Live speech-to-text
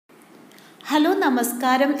Hello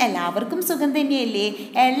നമസ്കാരം, എല്ലാവർക്കും സുഖം തന്നെയല്ലേ?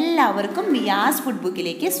 എല്ലാവർക്കും മിയാസ് ഫുഡ്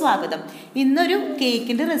ബുക്കിലേക്ക് സ്വാഗതം. ഇന്നൊരു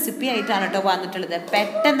കേക്കിൻ്റെ റെസിപ്പി ആയിട്ടാണ് കേട്ടോ വന്നിട്ടുള്ളത്.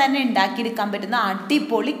 പെട്ടെന്ന് തന്നെ ഉണ്ടാക്കിയെടുക്കാൻ പറ്റുന്ന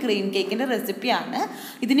അടിപൊളി ക്രീം കേക്കിൻ്റെ റെസിപ്പിയാണ്.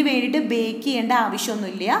 ഇതിന് വേണ്ടിയിട്ട് ബേക്ക് ചെയ്യേണ്ട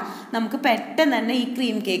ആവശ്യമൊന്നുമില്ല. നമുക്ക് പെട്ടെന്ന് തന്നെ ഈ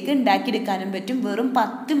ക്രീം കേക്ക് ഉണ്ടാക്കിയെടുക്കാനും പറ്റും. വെറും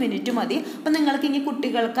 10 മിനിറ്റ് മതി. അപ്പം നിങ്ങൾക്ക് ഇനി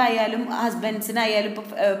കുട്ടികൾക്കായാലും ഹസ്ബൻഡ്സിനായാലും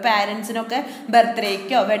ഇപ്പോൾ പാരൻസിനൊക്കെ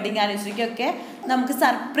ബർത്ത്ഡേക്കോ വെഡിങ് ആനിവേഴ്സറിക്കോ ഒക്കെ നമുക്ക്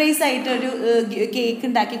സർപ്രൈസ് ആയിട്ടൊരു കേക്ക്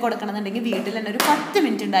ഉണ്ടാക്കി കൊടുക്കണമെന്നുണ്ടെങ്കിൽ വീട്ടിൽ തന്നെ ഒരു 10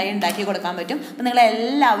 മിനിറ്റ് ഉണ്ടാക്കി കൊടുക്കാൻ പറ്റും. അപ്പം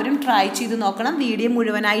നിങ്ങളെല്ലാവരും ട്രൈ ചെയ്ത് നോക്കണം. വീഡിയോ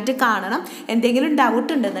മുഴുവനായിട്ട് കാണണം. എന്തെങ്കിലും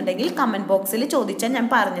ഡൗട്ട് ഉണ്ടെന്നുണ്ടെങ്കിൽ കമൻറ്റ് ബോക്സിൽ ചോദിച്ചാൽ ഞാൻ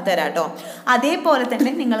പറഞ്ഞു തരാം കേട്ടോ. അതേപോലെ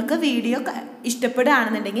തന്നെ നിങ്ങൾക്ക് വീഡിയോ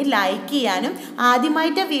ഇഷ്ടപ്പെടുകയാണെന്നുണ്ടെങ്കിൽ ലൈക്ക് ചെയ്യാനും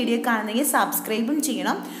ആദ്യമായിട്ട് വീഡിയോ കാണുന്നെങ്കിൽ സബ്സ്ക്രൈബും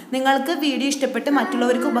ചെയ്യണം. നിങ്ങൾക്ക് വീഡിയോ ഇഷ്ടപ്പെട്ട്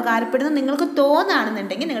മറ്റുള്ളവർക്ക് ഉപകാരപ്പെടുന്ന നിങ്ങൾക്ക്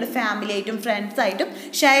തോന്നുകയാണെന്നുണ്ടെങ്കിൽ നിങ്ങളുടെ ഫാമിലിയായിട്ടും ഫ്രണ്ട്സായിട്ടും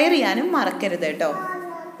ഷെയർ ചെയ്യാനും മറക്കരുത് കേട്ടോ.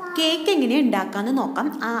 കേക്ക് എങ്ങനെ ഉണ്ടാക്കാമെന്ന് നോക്കാം.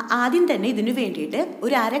 ആദ്യം തന്നെ ഇതിന് വേണ്ടിയിട്ട്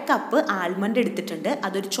ഒരു 1/2 കപ്പ് ആൽമണ്ട് എടുത്തിട്ടുണ്ട്.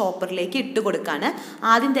 അതൊരു ചോപ്പറിലേക്ക് ഇട്ട് കൊടുക്കുകയാണ്.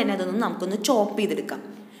 ആദ്യം തന്നെ അതൊന്ന് നമുക്കൊന്ന് ചോപ്പ് ചെയ്തെടുക്കാം.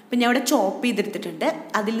 അപ്പം ഞാൻ ഇവിടെ ചോപ്പ് ചെയ്തെടുത്തിട്ടുണ്ട്.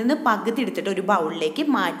 അതിൽ നിന്ന് പകുതി എടുത്തിട്ട് ഒരു ബൗളിലേക്ക്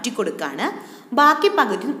മാറ്റി കൊടുക്കുകയാണ്. ബാക്കി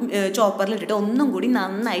പകുതി ചോപ്പറിലിട്ടിട്ട് ഒന്നും കൂടി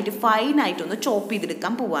നന്നായിട്ട് ഫൈനായിട്ടൊന്ന് ചോപ്പ്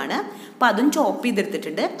ചെയ്തെടുക്കാൻ പോവുകയാണ്. അപ്പം അതും ചോപ്പ്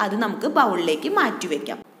ചെയ്തെടുത്തിട്ടുണ്ട്. അത് നമുക്ക് ബൗളിലേക്ക് മാറ്റി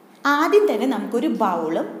വയ്ക്കാം. ആദ്യം തന്നെ നമുക്കൊരു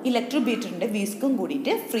ബൗളും ഇലക്ട്രിക് ബീറ്ററിൻ്റെ വിസ്കും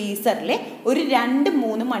കൂടിയിട്ട് ഫ്രീസറിൽ ഒരു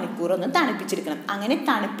 2-3 മണിക്കൂർ ഒന്ന് തണുപ്പിച്ചെടുക്കണം. അങ്ങനെ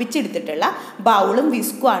തണുപ്പിച്ചെടുത്തിട്ടുള്ള ബൗളും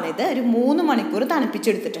വിസ്കുമാണിത്. ഒരു 3 മണിക്കൂർ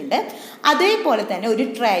തണുപ്പിച്ചെടുത്തിട്ടുണ്ട്. അതേപോലെ തന്നെ ഒരു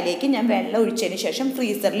ട്രേയിലേക്ക് ഞാൻ വെള്ളം ഒഴിച്ചതിന് ശേഷം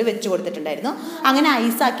ഫ്രീസറിൽ വെച്ച് കൊടുത്തിട്ടുണ്ടായിരുന്നു. അങ്ങനെ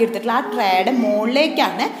ഐസാക്കി എടുത്തിട്ടുള്ള ആ ട്രേയുടെ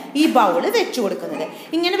മുകളിലേക്കാണ് ഈ ബൗൾ വെച്ച് കൊടുക്കുന്നത്.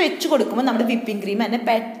 ഇങ്ങനെ വെച്ച് കൊടുക്കുമ്പോൾ നമ്മുടെ വിപ്പിംഗ് ക്രീം തന്നെ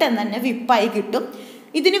പെട്ടെന്ന് തന്നെ വിപ്പായി കിട്ടും.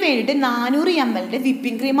 ഇതിന് വേണ്ടിയിട്ട് 400 ml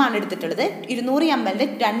വിപ്പിംഗ് ക്രീമാണ് എടുത്തിട്ടുള്ളത്. 200 ml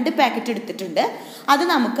 2 പാക്കറ്റ് എടുത്തിട്ടുണ്ട്. അത്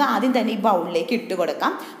നമുക്ക് ആദ്യം തന്നെ ഈ ബൗളിലേക്ക് ഇട്ട്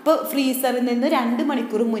കൊടുക്കാം. ഇപ്പോൾ ഫ്രീസറിൽ നിന്ന് 2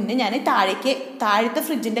 മണിക്കൂർ മുന്നേ ഞാൻ താഴത്തെ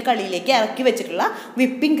ഫ്രിഡ്ജിൻ്റെ കളിയിലേക്ക് ഇറക്കി വെച്ചിട്ടുള്ള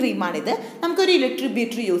വിപ്പിംഗ് ക്രീമാണിത്. നമുക്കൊരു ഇലക്ട്രിക്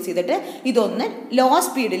ബീറ്റർ യൂസ് ചെയ്തിട്ട് ഇതൊന്ന് ലോ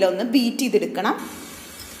സ്പീഡിലൊന്ന് ബീറ്റ് ചെയ്തെടുക്കണം.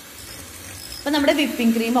 അപ്പോൾ നമ്മുടെ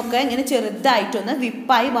വിപ്പിംഗ് ക്രീമൊക്കെ ഇങ്ങനെ ചെറുതായിട്ടൊന്ന്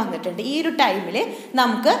വിപ്പായി വന്നിട്ടുണ്ട്. ഈ ഒരു ടൈമിൽ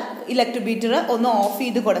നമുക്ക് ഇലക്ട്രിക് ബീറ്റർ ഒന്ന് ഓഫ്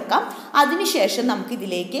ചെയ്ത് കൊടുക്കാം. അതിനുശേഷം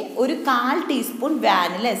നമുക്കിതിലേക്ക് ഒരു 1/4 ടീസ്പൂൺ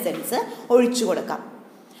വാനില എസൻസ് ഒഴിച്ചു കൊടുക്കാം.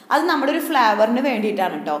 അത് നമ്മുടെ ഒരു ഫ്ലേവറിന്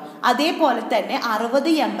വേണ്ടിയിട്ടാണ് കേട്ടോ. അതേപോലെ തന്നെ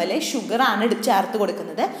 60 ml ഷുഗറാണ് ചേർത്ത്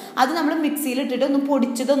കൊടുക്കുന്നത്. അത് നമ്മൾ മിക്സിയിലിട്ടിട്ട് ഒന്നും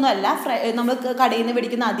പൊടിച്ചതൊന്നും അല്ല, നമ്മൾ കടയിൽ നിന്ന്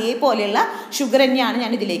മേടിക്കുന്ന അതേപോലെയുള്ള ഷുഗർ തന്നെയാണ്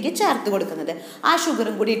ഞാൻ ഇതിലേക്ക് ചേർത്ത് കൊടുക്കുന്നത്. ആ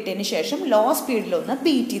ഷുഗറും കൂടി ഇട്ടതിന് ശേഷം ലോ സ്പീഡിലൊന്ന്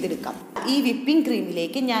ബീറ്റ് ചെയ്തെടുക്കാം. ഈ വിപ്പിംഗ്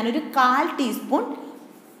ക്രീമിലേക്ക് ഞാനൊരു 1/4 ടീസ്പൂൺ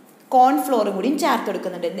കോൺഫ്ലോറും കൂടിയും ചേർത്ത്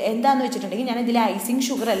കൊടുക്കുന്നുണ്ട്. എന്താണെന്ന് വെച്ചിട്ടുണ്ടെങ്കിൽ ഞാൻ ഇതിൽ ഐസിങ്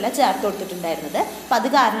ഷുഗറല്ല ചേർത്ത് കൊടുത്തിട്ടുണ്ടായിരുന്നത്. അപ്പോൾ അത്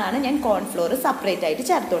കാരണമാണ് ഞാൻ കോൺഫ്ലോർ സെപ്പറേറ്റ് ആയിട്ട്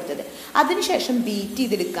ചേർത്ത് കൊടുത്തത്. അതിനുശേഷം ബീറ്റ്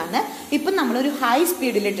ചെയ്തെടുക്കുകയാണ്. ഇപ്പം നമ്മളൊരു ഹൈ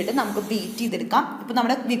സ്പീഡിലിട്ടിട്ട് നമുക്ക് ബീറ്റ് ചെയ്തെടുക്കാം. ഇപ്പം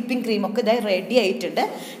നമ്മുടെ വിപ്പിംഗ് ക്രീമൊക്കെ ഇതായി റെഡി ആയിട്ടുണ്ട്.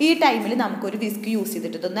 ഈ ടൈമിൽ നമുക്കൊരു വിസ്ക് യൂസ്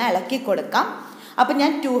ചെയ്തിട്ട് ഇതൊന്ന് ഇളക്കി കൊടുക്കാം. അപ്പം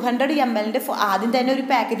ഞാൻ 200 ml ആദ്യം തന്നെ ഒരു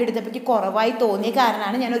പാക്കറ്റ് എടുത്തപ്പോഴേക്ക് കുറവായി തോന്നിയ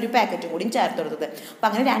കാരണമാണ് ഞാൻ ഒരു പാക്കറ്റ് കൂടി ചേർത്ത് കൊടുത്തത്. അപ്പം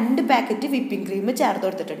അങ്ങനെ 2 പാക്കറ്റ് വിപ്പിംഗ് ക്രീം ചേർത്ത്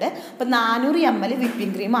കൊടുത്തിട്ടുണ്ട്. അപ്പം 400 ml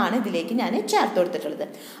വിപ്പിംഗ് ക്രീമാണ് ഇതിലേക്ക് ഞാൻ ചേർത്ത് കൊടുത്തിട്ടുള്ളത്.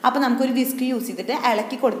 അപ്പം നമുക്കൊരു വിസ്ക് യൂസ് ചെയ്തിട്ട്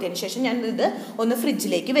ഇളക്കി കൊടുത്തതിന് ശേഷം ഞാൻ ഇത് ഒന്ന്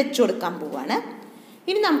ഫ്രിഡ്ജിലേക്ക് വെച്ച് കൊടുക്കാൻ പോവുകയാണ്.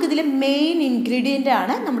 ഇനി നമുക്കിതിൽ മെയിൻ ഇൻഗ്രീഡിയൻ്റ്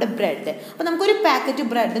ആണ് നമ്മുടെ ബ്രെഡ്. അപ്പോൾ നമുക്കൊരു പാക്കറ്റ്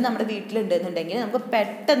ബ്രെഡ് നമ്മുടെ വീട്ടിലുണ്ടെന്നുണ്ടെങ്കിൽ നമുക്ക്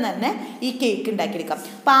പെട്ടെന്ന് തന്നെ ഈ കേക്ക് ഉണ്ടാക്കിയെടുക്കാം.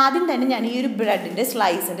 അപ്പോൾ ആദ്യം തന്നെ ഞാൻ ഈ ഒരു ബ്രെഡിൻ്റെ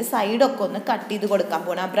സ്ലൈസിൻ്റെ സൈഡൊക്കെ ഒന്ന് കട്ട് ചെയ്ത് കൊടുക്കാൻ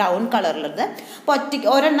പോകണം. ആ ബ്രൗൺ കളറിലുള്ളത് അപ്പോൾ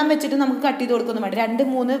ഒരെണ്ണം വെച്ചിട്ട് നമുക്ക് കട്ട് ചെയ്ത് കൊടുക്കൊന്നും വേണ്ട.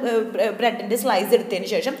 2-3 ബ്രെഡിൻ്റെ സ്ലൈസ് എടുത്തതിന്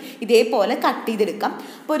ശേഷം ഇതേപോലെ കട്ട് ചെയ്തെടുക്കാം.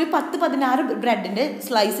 അപ്പോൾ ഒരു 10-16 ബ്രെഡിൻ്റെ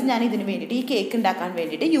സ്ലൈസ് ഞാൻ ഇതിന് വേണ്ടിയിട്ട് ഈ കേക്ക് ഉണ്ടാക്കാൻ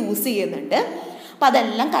വേണ്ടിയിട്ട് യൂസ് ചെയ്യുന്നുണ്ട്. അപ്പോൾ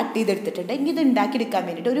അതെല്ലാം കട്ട് ചെയ്തെടുത്തിട്ടുണ്ട്. ഇനി ഇത് ഉണ്ടാക്കിയെടുക്കാൻ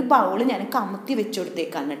വേണ്ടിയിട്ട് ഒരു ബൗൾ ഞാൻ കമത്തി വെച്ച്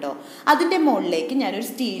കൊടുത്തേക്കാണ് കേട്ടോ. അതിൻ്റെ മുകളിലേക്ക് ഞാനൊരു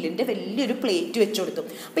സ്റ്റീലിൻ്റെ വലിയൊരു പ്ലേറ്റ് വെച്ച് കൊടുത്തു.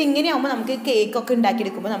 അപ്പോൾ ഇങ്ങനെയാകുമ്പോൾ നമുക്ക് കേക്കൊക്കെ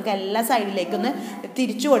ഉണ്ടാക്കിയെടുക്കുമ്പോൾ നമുക്ക് എല്ലാ സൈഡിലേക്കൊന്ന്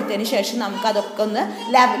തിരിച്ചു കൊടുത്തതിന് ശേഷം നമുക്ക് അതൊക്കെ ഒന്ന്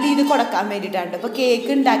ലെവൽ ചെയ്ത് കൊടുക്കാൻ വേണ്ടിയിട്ടാണ്. അപ്പോൾ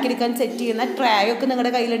കേക്ക് ഉണ്ടാക്കിയെടുക്കാൻ സെറ്റ് ചെയ്യുന്ന ട്രേ ഒക്കെ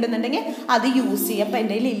നിങ്ങളുടെ കയ്യിലുണ്ടെന്നുണ്ടെങ്കിൽ അത് യൂസ് ചെയ്യാം. അപ്പോൾ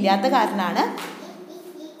എൻ്റെ കയ്യിൽ ഇല്ലാത്ത കാരണമാണ്.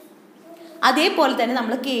 അതേപോലെ തന്നെ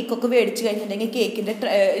നമ്മൾ കേക്കൊക്കെ മേടിച്ച് കഴിഞ്ഞിട്ടുണ്ടെങ്കിൽ കേക്കിൻ്റെ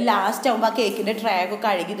ലാസ്റ്റ് ആകുമ്പോൾ ആ കേക്കിൻ്റെ ട്രേ ഒക്കെ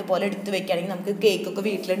കഴുകി ഇതുപോലെ എടുത്ത് വെക്കുകയാണെങ്കിൽ നമുക്ക് കേക്കൊക്കെ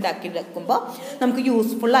വീട്ടിലുണ്ടാക്കിയെടുക്കുമ്പോൾ നമുക്ക്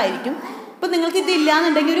യൂസ്ഫുൾ ആയിരിക്കും. അപ്പോൾ നിങ്ങൾക്ക്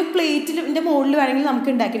ഇതില്ലാന്നുണ്ടെങ്കിൽ ഒരു പ്ലേറ്റിൻ്റെ മുകളിൽ വേണമെങ്കിൽ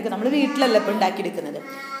നമുക്ക് ഉണ്ടാക്കിയെടുക്കാം. നമ്മൾ വീട്ടിലല്ല ഇപ്പോൾ ഉണ്ടാക്കിയെടുക്കുന്നത്.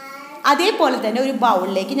 അതേപോലെ തന്നെ ഒരു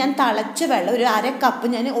ബൗളിലേക്ക് ഞാൻ തിളച്ച വെള്ളം ഒരു 1/2 കപ്പ്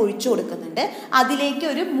ഞാൻ ഒഴിച്ചു കൊടുക്കുന്നുണ്ട്. അതിലേക്ക്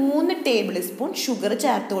ഒരു 3 ടേബിൾ സ്പൂൺ ഷുഗർ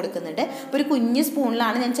ചേർത്ത് കൊടുക്കുന്നുണ്ട്. അപ്പോൾ ഒരു കുഞ്ഞ്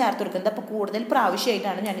സ്പൂണിലാണ് ഞാൻ ചേർത്ത് കൊടുക്കുന്നത്. അപ്പോൾ കൂടുതൽ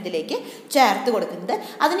പ്രാവശ്യമായിട്ടാണ് ഞാൻ ഇതിലേക്ക് ചേർത്ത് കൊടുക്കുന്നത്.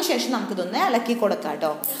 അതിനുശേഷം നമുക്കിതൊന്ന് ഇളക്കി കൊടുക്കാം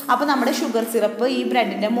കേട്ടോ. അപ്പോൾ നമ്മുടെ ഷുഗർ സിറപ്പ് ഈ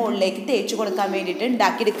ബ്രെഡിൻ്റെ മുകളിലേക്ക് തേച്ച് കൊടുക്കാൻ വേണ്ടിയിട്ട്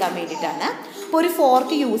ഉണ്ടാക്കിയെടുക്കാൻ വേണ്ടിയിട്ടാണ്. അപ്പോൾ ഒരു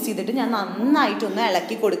ഫോർക്ക് യൂസ് ചെയ്തിട്ട് ഞാൻ നന്നായിട്ടൊന്ന്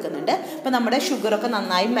ഇളക്കി കൊടുക്കുന്നുണ്ട്. അപ്പോൾ നമ്മുടെ ഷുഗറൊക്കെ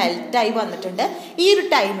നന്നായി മെൽറ്റായി വന്നിട്ടുണ്ട്. ഈ ഒരു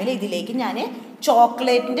ടൈമിൽ ഇതിലേക്ക് ഞാൻ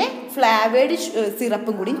ചോക്ലേറ്റിൻ്റെ ഫ്ലേവേഡ്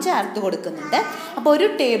സിറപ്പും കൂടി ചേർത്ത് കൊടുക്കുന്നുണ്ട്. അപ്പോൾ ഒരു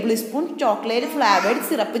table spoon chocolate flavoured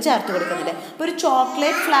syrup ചേർത്ത് കൊടുക്കുന്നുണ്ട്. അപ്പോൾ ഒരു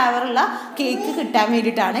ചോക്ലേറ്റ് ഫ്ലേവറുള്ള കേക്ക് കിട്ടാൻ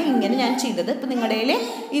വേണ്ടിയിട്ടാണ് ഇങ്ങനെ ഞാൻ ചെയ്തത്. ഇപ്പോൾ നിങ്ങളുടെ കയ്യിൽ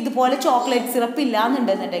ഇതുപോലെ chocolate syrup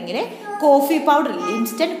ഇല്ലയെന്നുണ്ടെന്നുണ്ടെങ്കിൽ coffee powder,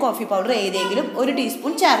 instant coffee powder ഏതെങ്കിലും ഒരു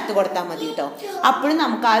ടീസ്പൂൺ ചേർത്ത് കൊടുത്താൽ മതി കേട്ടോ. അപ്പോഴും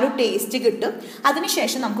നമുക്ക് ആ ഒരു ടേസ്റ്റ് കിട്ടും.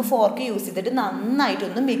 അതിനുശേഷം നമുക്ക് ഫോർക്ക് യൂസ് ചെയ്തിട്ട്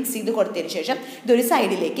നന്നായിട്ടൊന്ന് മിക്സ് ചെയ്ത് കൊടുത്തതിന് ശേഷം ഇതൊരു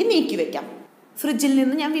സൈഡിലേക്ക് നീക്കി വെക്കാം. ഫ്രിഡ്ജിൽ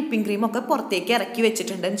നിന്ന് ഞാൻ വിപ്പിംഗ് ക്രീമൊക്കെ പുറത്തേക്ക് ഇറക്കി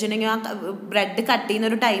വെച്ചിട്ടുണ്ട്. എന്ന് വെച്ചിട്ടുണ്ടെങ്കിൽ ആ ബ്രെഡ് കട്ട് ചെയ്യുന്ന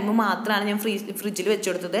ഒരു ടൈം മാത്രമാണ് ഞാൻ ഫ്രിഡ്ജിൽ വെച്ച്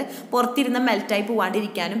കൊടുത്തത്. പുറത്തിരുന്ന് മെൽറ്റായി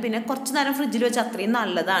പോവാണ്ടിരിക്കാനും പിന്നെ കുറച്ച് നേരം ഫ്രിഡ്ജിൽ വെച്ച് അത്രയും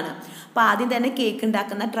നല്ലതാണ്. അപ്പോൾ ആദ്യം തന്നെ കേക്ക്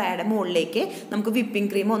ഉണ്ടാക്കുന്ന ട്രേയുടെ മുകളിലേക്ക് നമുക്ക് വിപ്പിംഗ്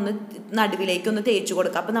ക്രീം ഒന്ന് നടുവിലേക്ക് ഒന്ന് തേച്ച്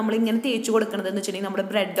കൊടുക്കാം. അപ്പോൾ നമ്മളിങ്ങനെ തേച്ച് കൊടുക്കുന്നത് എന്ന് വെച്ചിട്ടുണ്ടെങ്കിൽ നമ്മുടെ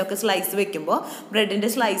ബ്രെഡൊക്കെ സ്ലൈസ് വെക്കുമ്പോൾ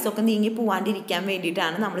ബ്രെഡിൻ്റെ സ്ലൈസൊക്കെ നീങ്ങി പോവാണ്ടിരിക്കാൻ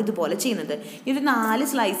വേണ്ടിയിട്ടാണ് നമ്മൾ ഇതുപോലെ ചെയ്യുന്നത്. ഒരു 4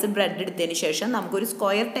 സ്ലൈസ് ബ്രെഡ് എടുത്തതിന് ശേഷം നമുക്കൊരു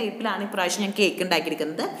സ്ക്വയർ ടൈപ്പിലാണ് ഇപ്രാവശ്യം ഞാൻ കേക്ക്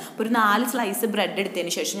ഉണ്ടാക്കിയെടുക്കുന്നത്. അപ്പോൾ ഒരു 4 സ്ലൈസ് ബ്രെഡ്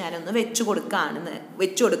എടുത്തതിന് ശേഷം ഞാനൊന്ന് വെച്ച് കൊടുക്കുകയാണ്.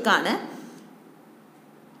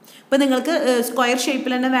 ഇപ്പോൾ നിങ്ങൾക്ക് സ്ക്വയർ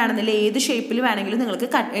ഷേപ്പിൽ തന്നെ വേണമെന്നില്ല, ഏത് ഷേപ്പിൽ വേണമെങ്കിലും നിങ്ങൾക്ക്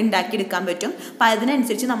ഉണ്ടാക്കിയെടുക്കാൻ പറ്റും. അപ്പോൾ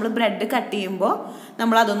അതിനനുസരിച്ച് നമ്മൾ ബ്രെഡ് കട്ട് ചെയ്യുമ്പോൾ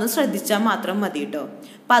നമ്മളതൊന്ന് ശ്രദ്ധിച്ചാൽ മാത്രം മതി കേട്ടോ.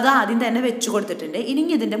 അപ്പോൾ അത് ആദ്യം തന്നെ വെച്ച് കൊടുത്തിട്ടുണ്ട്. ഇനി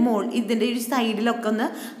ഇതിൻ്റെ ഒരു സൈഡിലൊക്കെ ഒന്ന്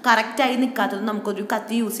കറക്റ്റായി നിൽക്കാത്തത് നമുക്കൊരു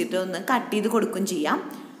കത്തി യൂസ് ചെയ്തിട്ട് ഒന്ന് കട്ട് ചെയ്ത് കൊടുക്കുകയും ചെയ്യാം.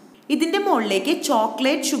 ഇതിൻ്റെ മുകളിലേക്ക്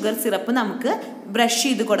ചോക്ലേറ്റ് ഷുഗർ സിറപ്പ് നമുക്ക് ബ്രഷ്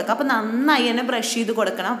ചെയ്ത് കൊടുക്കാം. അപ്പോൾ നന്നായി തന്നെ ബ്രഷ് ചെയ്ത്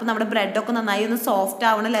കൊടുക്കണം. അപ്പോൾ നമ്മുടെ ബ്രെഡൊക്കെ നന്നായി ഒന്ന് സോഫ്റ്റ്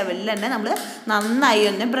ആവുന്ന ലെവലിൽ തന്നെ നമ്മൾ നന്നായി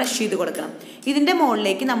തന്നെ ബ്രഷ് ചെയ്ത് കൊടുക്കണം. ഇതിൻ്റെ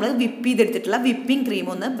മുകളിലേക്ക് നമ്മൾ വിപ്പ് ചെയ്തെടുത്തിട്ടുള്ള വിപ്പിംഗ് ക്രീം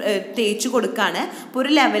ഒന്ന് തേച്ച് കൊടുക്കുകയാണ്. അപ്പോൾ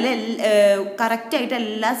ഒരു ലെവൽ കറക്റ്റായിട്ട്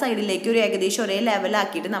എല്ലാ സൈഡിലേക്കും ഒരു ഏകദേശം ഒരേ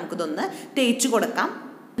ലെവലാക്കിയിട്ട് നമുക്കിതൊന്ന് തേച്ച് കൊടുക്കാം.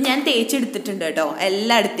 ഞാൻ തേച്ചെടുത്തിട്ടുണ്ട് കേട്ടോ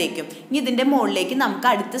എല്ലായിടത്തേക്കും. ഇനി ഇതിൻ്റെ മുകളിലേക്ക് നമുക്ക്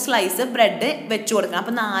അടുത്ത സ്ലൈസ് ബ്രെഡ് വെച്ച് കൊടുക്കണം.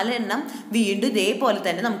 അപ്പോൾ 4 എണ്ണം വീണ്ടും ഇതേപോലെ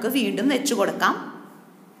തന്നെ നമുക്ക് വീണ്ടും വെച്ച് കൊടുക്കാം.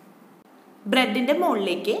 ബ്രെഡിൻ്റെ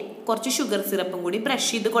മുകളിലേക്ക് കുറച്ച് ഷുഗർ സിറപ്പും കൂടി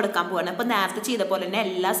ബ്രഷ് ചെയ്ത് കൊടുക്കാൻ പോവാണ്. അപ്പോൾ നേരത്തെ ചെയ്ത പോലെ തന്നെ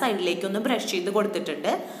എല്ലാ സൈഡിലേക്കും ഒന്ന് ബ്രഷ് ചെയ്ത്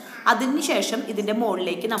കൊടുത്തിട്ടുണ്ട്. അതിനുശേഷം ഇതിൻ്റെ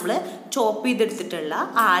മുകളിലേക്ക് നമ്മൾ ചോപ്പ് ചെയ്തെടുത്തിട്ടുള്ള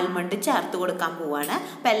ആൽമണ്ട് ചേർത്ത് കൊടുക്കാൻ പോവാണ്.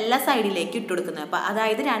 അപ്പോൾ എല്ലാ സൈഡിലേക്ക് ഇട്ട് കൊടുക്കുന്നത്. അപ്പോൾ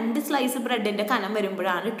അതായത് 2 സ്ലൈസ് ബ്രെഡിൻ്റെ കനം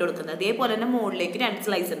വരുമ്പോഴാണ് ഇട്ട് കൊടുക്കുന്നത്. അതേപോലെ തന്നെ മുകളിലേക്ക് 2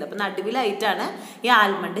 സ്ലൈസ് ഉണ്ട്. അപ്പോൾ നടുവിലായിട്ടാണ് ഈ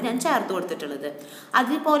ആൽമണ്ട് ഞാൻ ചേർത്ത് കൊടുത്തിട്ടുള്ളത്.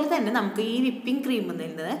 അതുപോലെ തന്നെ നമുക്ക് ഈ വിപ്പിംഗ് ക്രീമിൽ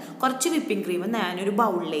നിന്ന് കുറച്ച് വിപ്പിംഗ് ക്രീം ഞാനൊരു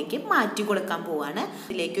ബൗളിലേക്ക് മാറ്റി കൊടുക്കാൻ പോവാണ്.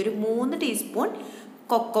 ഇതിലേക്ക് ഒരു 3 ടീസ്പൂൺ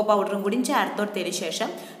കൊക്കോ പൗഡറും കൂടി ചേർത്ത് കൊടുത്തതിന് ശേഷം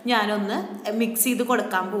ഞാനൊന്ന് മിക്സ് ചെയ്ത്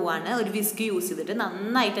കൊടുക്കാൻ പോവാണ്. ഒരു വിസ്ക് യൂസ് ചെയ്തിട്ട്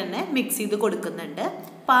നന്നായിട്ട് തന്നെ മിക്സ് ചെയ്ത് കൊടുക്കുന്നുണ്ട്.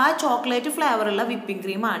 അപ്പോൾ ആ ചോക്ലേറ്റ് ഫ്ലേവറുള്ള വിപ്പിംഗ്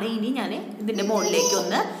ക്രീമാണ് ഇനി ഞാൻ ഇതിൻ്റെ മുകളിലേക്ക്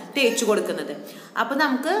ഒന്ന് തേച്ച് കൊടുക്കുന്നത്. അപ്പോൾ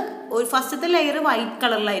നമുക്ക് ഒരു ഫസ്റ്റത്തെ layer white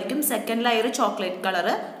കളറിലായിരിക്കും, second layer chocolate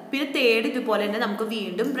colour, പിന്നെ തേർഡ് ഇതുപോലെ തന്നെ നമുക്ക്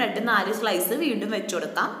വീണ്ടും ബ്രെഡ് 4 സ്ലൈസ് വീണ്ടും വെച്ച്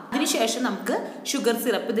കൊടുക്കാം. അതിനുശേഷം നമുക്ക് ഷുഗർ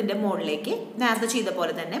സിറപ്പ് ഇതിൻ്റെ മുകളിലേക്ക് നേരത്തെ ചെയ്ത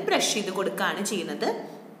പോലെ തന്നെ ബ്രഷ് ചെയ്ത് കൊടുക്കുകയാണ് ചെയ്യുന്നത്.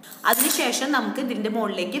 അതിനുശേഷം നമുക്ക് ഇതിൻ്റെ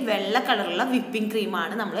മുകളിലേക്ക് വെള്ള കളറുള്ള വിപ്പിംഗ്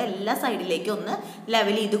ക്രീമാണ് നമ്മൾ എല്ലാ സൈഡിലേക്കും ഒന്ന്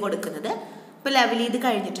ലെവൽ ചെയ്ത് കൊടുക്കുന്നത്. ഇപ്പോൾ ലെവൽ ചെയ്ത്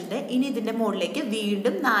കഴിഞ്ഞിട്ടുണ്ട്. ഇനി ഇതിൻ്റെ മുകളിലേക്ക്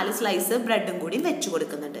വീണ്ടും 4 സ്ലൈസ് ബ്രെഡും കൂടി വെച്ച്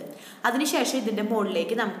കൊടുക്കുന്നുണ്ട്. അതിനുശേഷം ഇതിൻ്റെ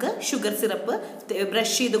മുകളിലേക്ക് നമുക്ക് ഷുഗർ സിറപ്പ്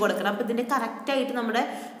ബ്രഷ് ചെയ്ത് കൊടുക്കണം. അപ്പോൾ ഇതിൻ്റെ കറക്റ്റായിട്ട് നമ്മുടെ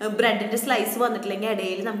ബ്രെഡിൻ്റെ സ്ലൈസ് വന്നിട്ടില്ലെങ്കിൽ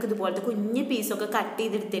ഇടയിൽ നമുക്ക് ഇതുപോലത്തെ കുഞ്ഞ് പീസൊക്കെ കട്ട്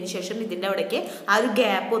ചെയ്തെടുത്തതിന് ശേഷം ഇതിൻ്റെ അവിടേക്ക് ആ ഒരു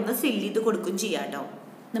ഗ്യാപ്പ് ഒന്ന് ഫില്ല് ചെയ്ത് കൊടുക്കുകയും ചെയ്യാം കേട്ടോ.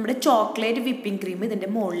 നമ്മുടെ ചോക്ലേറ്റ് വിപ്പിംഗ് ക്രീം ഇതിൻ്റെ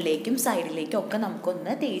മുകളിലേക്കും സൈഡിലേക്കും ഒക്കെ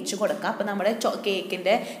നമുക്കൊന്ന് തേച്ച് കൊടുക്കാം. അപ്പോൾ നമ്മുടെ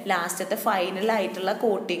കേക്കിൻ്റെ ലാസ്റ്റത്തെ ഫൈനലായിട്ടുള്ള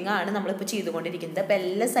കോട്ടിംഗ് ആണ് നമ്മളിപ്പോൾ ചെയ്തുകൊണ്ടിരിക്കുന്നത്. അപ്പോൾ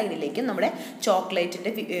എല്ലാ സൈഡിലേക്കും നമ്മുടെ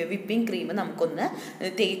ചോക്ലേറ്റിൻ്റെ വിപ്പിംഗ് ക്രീം നമുക്കൊന്ന്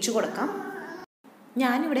തേച്ച് കൊടുക്കാം.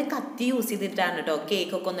 ഞാനിവിടെ കത്തി യൂസ് ചെയ്തിട്ടാണ് കേട്ടോ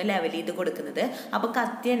കേക്കൊക്കെ ഒന്ന് ലെവൽ ചെയ്ത് കൊടുക്കുന്നത്. അപ്പോൾ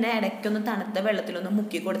കത്തി തന്നെ ഇടയ്ക്കൊന്ന് തണുത്ത വെള്ളത്തിലൊന്ന്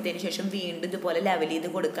മുക്കി കൊടുത്തതിന് ശേഷം വീണ്ടും ഇതുപോലെ ലെവൽ ചെയ്ത്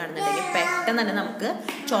കൊടുക്കുകയാണെന്നുണ്ടെങ്കിൽ പെട്ടെന്ന് തന്നെ നമുക്ക്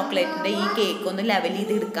ചോക്ലേറ്റിൻ്റെ ഈ കേക്ക് ഒന്ന് ലെവൽ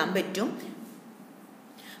ചെയ്ത് എടുക്കാൻ പറ്റും.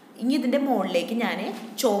 ഇനി ഇതിൻ്റെ മുകളിലേക്ക് ഞാൻ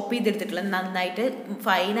ചോപ്പ് ചെയ്തെടുത്തിട്ടുള്ള നന്നായിട്ട്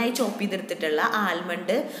ഫൈനായി ചോപ്പ് ചെയ്തെടുത്തിട്ടുള്ള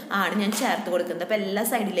ആൽമണ്ട് ആണ് ഞാൻ ചേർത്ത് കൊടുക്കുന്നത്. അപ്പോൾ എല്ലാ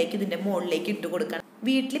സൈഡിലേക്കും ഇതിൻ്റെ മുകളിലേക്ക് ഇട്ട് കൊടുക്കണം.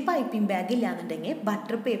 വീട്ടിൽ പൈപ്പിംഗ് ബാഗ് ഇല്ലാന്നുണ്ടെങ്കിൽ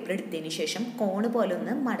ബട്ടർ പേപ്പർ എടുത്തതിന് ശേഷം കോണ് പോലെ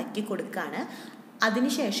ഒന്ന് മടക്കി കൊടുക്കുകയാണ്.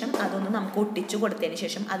 അതിനുശേഷം അതൊന്ന് നമുക്ക് ഒട്ടിച്ചു കൊടുത്തതിന്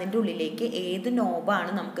ശേഷം അതിൻ്റെ ഉള്ളിലേക്ക് ഏത്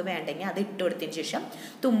നോബാണ് നമുക്ക് വേണ്ടെങ്കിൽ അത് ഇട്ട് കൊടുത്തതിന് ശേഷം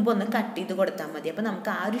തുമ്പൊന്ന് കട്ട് ചെയ്ത് കൊടുത്താൽ മതി. അപ്പോൾ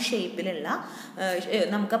നമുക്ക് ആ ഒരു ഷേപ്പിലുള്ള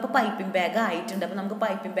നമുക്കപ്പോൾ പൈപ്പിംഗ് ബാഗ് ആയിട്ടുണ്ട്. അപ്പോൾ നമുക്ക്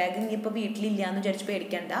പൈപ്പിംഗ് ബാഗ് ഇനിയിപ്പോൾ വീട്ടിലില്ല എന്ന് വിചാരിച്ച്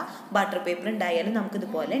പേടിക്കേണ്ട, ബട്ടർ പേപ്പർ ഉണ്ടായാലും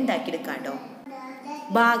നമുക്കിതുപോലെ ഉണ്ടാക്കിയെടുക്കാം കേട്ടോ.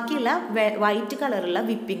 ബാക്കിയുള്ള വൈറ്റ് കളറുള്ള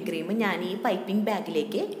വിപ്പിംഗ് ക്രീം ഞാൻ ഈ പൈപ്പിംഗ്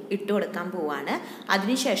ബാഗിലേക്ക് ഇട്ട് കൊടുക്കാൻ പോവാണ്.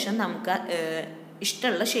 അതിനുശേഷം നമുക്ക്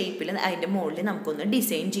ഇഷ്ടമുള്ള ഷേപ്പിൽ അതിൻ്റെ മുകളിൽ നമുക്കൊന്ന്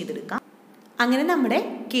ഡിസൈൻ ചെയ്തെടുക്കാം. അങ്ങനെ നമ്മുടെ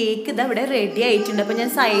കേക്ക് ഇതവിടെ റെഡി ആയിട്ടുണ്ട്. അപ്പോൾ ഞാൻ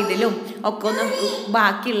സൈഡിലും ഒക്കെ ഒന്ന്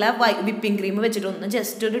ബാക്കിയുള്ള വിപ്പിംഗ് ക്രീം വെച്ചിട്ട് ഒന്ന്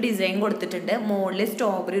ജസ്റ്റ് ഒരു ഡിസൈൻ കൊടുത്തിട്ടുണ്ട്. മുകളിൽ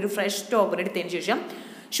സ്ട്രോബെറി, ഒരു ഫ്രഷ് സ്ട്രോബെറി എടുത്തതിന് ശേഷം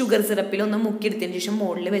ഷുഗർ സിറപ്പിലൊന്ന് മുക്കിയെടുത്തതിന് ശേഷം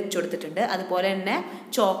മുകളിൽ വെച്ച് കൊടുത്തിട്ടുണ്ട്. അതുപോലെ തന്നെ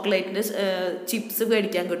ചോക്ലേറ്റിൻ്റെ ചിപ്സ്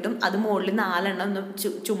മേടിക്കാൻ കിട്ടും, അത് മുകളിൽ 4 എണ്ണം ഒന്ന്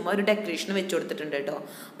ചുമ്മാ ഒരു ഡെക്കറേഷൻ വെച്ച് കൊടുത്തിട്ടുണ്ട് കേട്ടോ.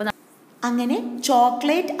 അപ്പോൾ അങ്ങനെ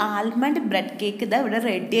ചോക്ലേറ്റ് ആൽമണ്ട് ബ്രെഡ് കേക്ക് ഇതാ ഇവിടെ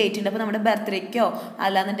റെഡി ആയിട്ടുണ്ട്. അപ്പോൾ നമ്മുടെ ബർത്ത്ഡേക്കോ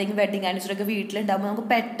അല്ലാന്നുണ്ടെങ്കിൽ വെഡിങ് ആനിവേഴ്സറിയൊക്കെ വീട്ടിലുണ്ടാകുമ്പോൾ നമുക്ക്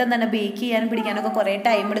പെട്ടെന്ന് തന്നെ ബേക്ക് ചെയ്യാനും പിടിക്കാനൊക്കെ കുറേ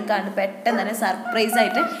ടൈം എടുക്കാണ്ട് പെട്ടെന്ന് തന്നെ സർപ്രൈസ്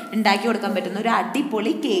ആയിട്ട് ഉണ്ടാക്കി കൊടുക്കാൻ പറ്റുന്ന ഒരു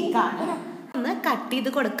അടിപൊളി കേക്കാണ്. ഒന്ന് കട്ട്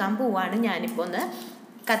ചെയ്ത് കൊടുക്കാൻ പോവാണ് ഞാനിപ്പോൾ. ഒന്ന്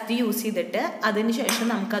കത്തി യൂസ് ചെയ്തിട്ട് അതിന് ശേഷം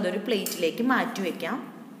നമുക്കതൊരു പ്ലേറ്റിലേക്ക് മാറ്റി വയ്ക്കാം.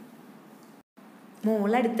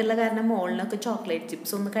 മോളടുത്തുള്ള കാരണം മോളിനൊക്കെ ചോക്ലേറ്റ്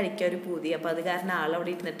ചിപ്സ് ഒന്ന് കഴിക്കാൻ ഒരു പൂതി. അപ്പോൾ അത് കാരണം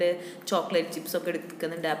ആളവിടെ ഇരുന്നിട്ട് ചോക്ലേറ്റ് ചിപ്സ് ഒക്കെ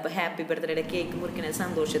എടുക്കുന്നുണ്ട്. അപ്പോൾ ഹാപ്പി ബർത്ത്ഡേയുടെ കേക്ക് മുറിക്കുന്ന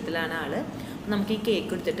സന്തോഷത്തിലാണ് ആൾ. നമുക്ക് ഈ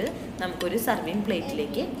കേക്ക് എടുത്തിട്ട് നമുക്കൊരു സർവിങ്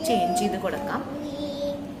പ്ലേറ്റിലേക്ക് ചേഞ്ച് ചെയ്ത് കൊടുക്കാം.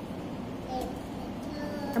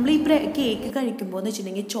 നമ്മൾ ഈ കേക്ക് കഴിക്കുമ്പോൾ എന്ന്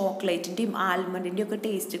വെച്ചിട്ടുണ്ടെങ്കിൽ ചോക്ലേറ്റിൻ്റെയും ആൽമണ്ടിൻ്റെയും ഒക്കെ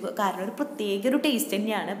ടേസ്റ്റ് കാരണം ഒരു പ്രത്യേക ഒരു ടേസ്റ്റ്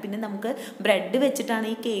തന്നെയാണ്. പിന്നെ നമുക്ക് ബ്രെഡ് വെച്ചിട്ടാണ്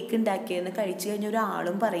ഈ കേക്ക് ഉണ്ടാക്കിയതെന്ന് കഴിച്ചു കഴിഞ്ഞാൽ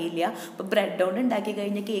ഒരാളും പറയില്ല. അപ്പോൾ ബ്രെഡ് കൊണ്ട് ഉണ്ടാക്കി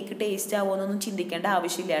കഴിഞ്ഞാൽ കേക്ക് ടേസ്റ്റ് ആവുമെന്നൊന്നും ചിന്തിക്കേണ്ട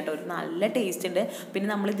ആവശ്യമില്ല കേട്ടോ. ഒരു നല്ല ടേസ്റ്റ് ഉണ്ട്. പിന്നെ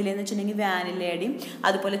നമ്മൾ ഇതിലെന്ന് വെച്ചിട്ടുണ്ടെങ്കിൽ വാനിലയുടെയും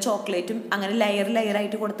അതുപോലെ ചോക്ലേറ്റും അങ്ങനെ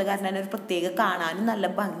ലെയറായിട്ട് കൊടുത്ത കാരണം ഒരു പ്രത്യേക കാണാനും നല്ല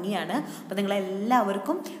ഭംഗിയാണ്. അപ്പോൾ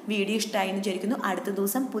നിങ്ങളെല്ലാവർക്കും വീഡിയോ ഇഷ്ടമായി എന്ന് വിചാരിക്കുന്നു. അടുത്ത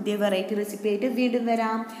ദിവസം പുതിയ വെറൈറ്റി റെസിപ്പി ആയിട്ട് വീണ്ടും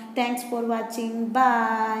വരാം. Thanks for watching.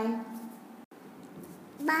 By.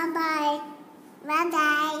 Bye bye. Bye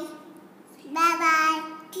bye. Bye bye.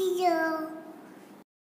 See you.